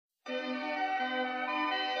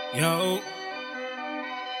Yo.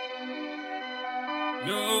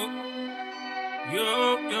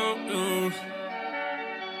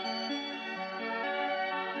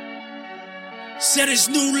 Said it's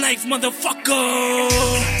new life, motherfucker.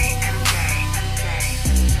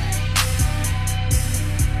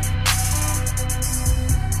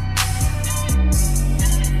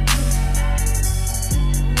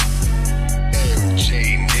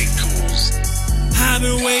 I've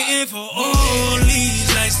been waiting for all these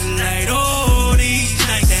lights to light, all these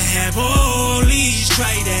nights to have all these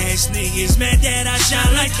trite ass niggas mad that I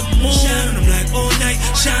shine like the moon. Shine on them like all night,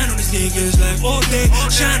 shine on these niggas like all day,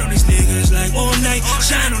 shine on these niggas like all night,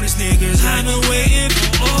 shine on these niggas. I've been waiting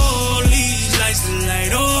for all these lights to light,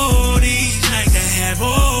 all these nights to have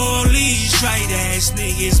all these trite ass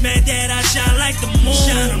niggas mad that I shine like the moon.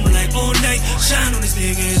 Shine on them like all night, shine on these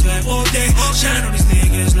niggas like all day, shine on these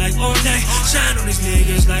niggas like all night, shine on these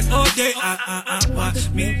niggas like all day. I watch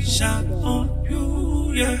me shine on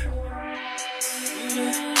you, yeah.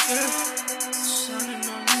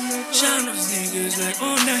 Shine on these niggas like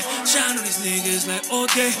all night, shine on these niggas like all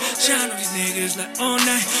day, shine on these niggas like all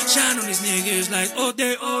night, shine on these niggas like all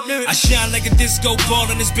day, all day. I shine like a disco ball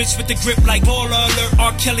in this bitch with the grip like baller alert.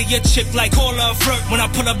 R. Kelly a chick like call her a flirt. When I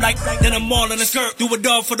pull up like then I'm all in a skirt. Do it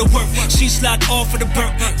all for the work, she slide all for the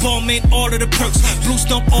burp. Ball made all of the perks, blue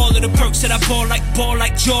stomp all of the perks. Said I ball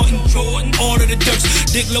like Jordan, all of the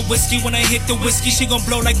dirts. Dig little whiskey when I hit the whiskey, she gon'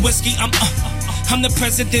 blow like whiskey. I'm the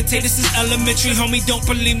president, hey, this is elementary, homie, don't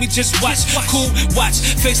believe me, just watch. Cool, watch,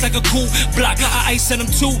 face like a cool block. I ice and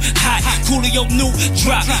I'm too hot, Coolio new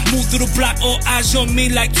drop. Move through the block, all eyes on me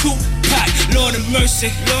like Tupac. Lord of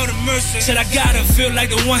mercy, said I gotta feel like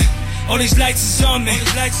the one. All these lights is on me,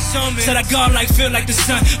 said I got like feel like the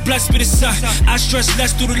sun. Blessed be the sun, I stress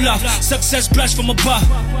less through the love. Success blessed from above,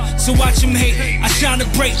 so watch him hate. I shine the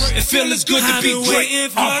break, it feels good to be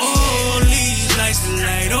great. I've been waiting for all these lights to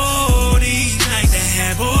light, all these nights to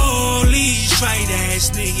have all these trite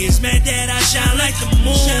ass niggas mad that I shine like the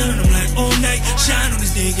moon. Shine on them like all night, shine on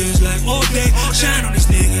these niggas like all day, shine on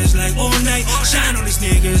these niggas like all night, shine on these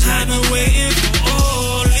niggas. I've been waiting for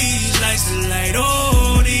all these lights to light,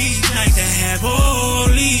 all these nights to have all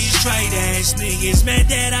these trite ass niggas mad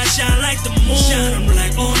that I shine like the moon. Shine on them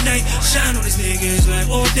like all night, shine on these niggas like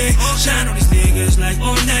all day, shine on these niggas like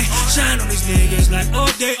all night, shine on these niggas like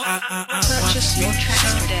all day. Purchase your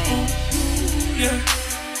tracks today.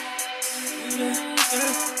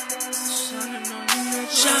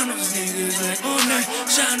 Shine on these niggas like all night,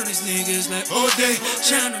 shine on these niggas like all day,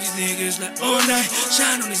 shine on these niggas like all night,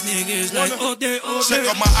 shine on these niggas like all day, all day. Check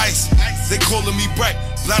out my ice, they calling me bright,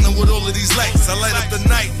 blinding with all of these lights. I light up the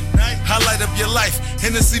night, highlight up your life.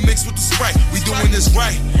 Hennessy mixed with the Sprite, we doing this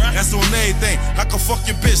right. That's on everything. I can fuck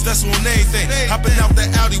your bitch, that's on everything. Hopping out the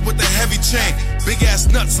Audi with the heavy chain, big ass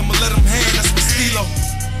nuts, I'ma let them hang. That's my stilo.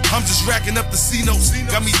 I'm just racking up the C-notes.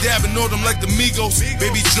 Got me dabbing on them like the Migos.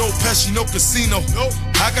 Baby Joe Pesci, no casino.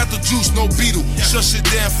 I got the juice, no beetle. Shut shit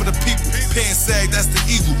down for the people. Paying SAG, that's the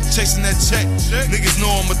eagle. Chasing that check. Niggas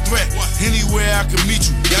know I'm a threat. Anywhere I can meet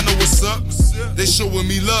you, y'all know what's up. They showing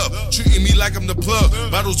me love, treating me like I'm the plug.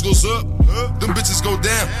 Bottles goes up, them bitches go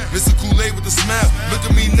down. Mr. Kool-Aid with a smile. Look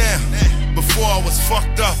at me now. Before I was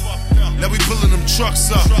fucked up, now we pulling them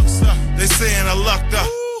trucks up. They saying I lucked up.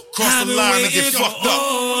 Cross the line and get fucked up.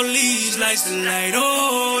 All these lights to light,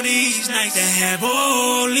 all these nights to have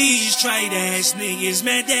all these trite ass niggas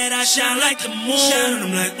mad that I shine like the moon. Shine on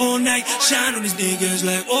them like all night, shine on these niggas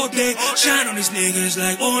like all day, shine on these niggas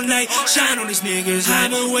like all night, shine on these niggas.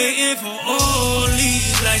 I've been waiting for all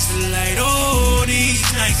these lights to light, all these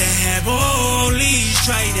nights to have all these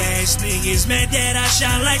trite ass niggas mad that I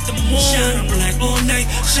shine like the moon. Shine on them like all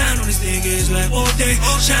night, shine on these niggas like all day,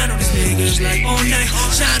 shine on these niggas like all night,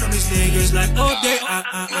 shine on these niggas like all day. I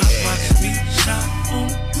watch me shine on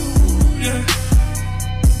you, yeah.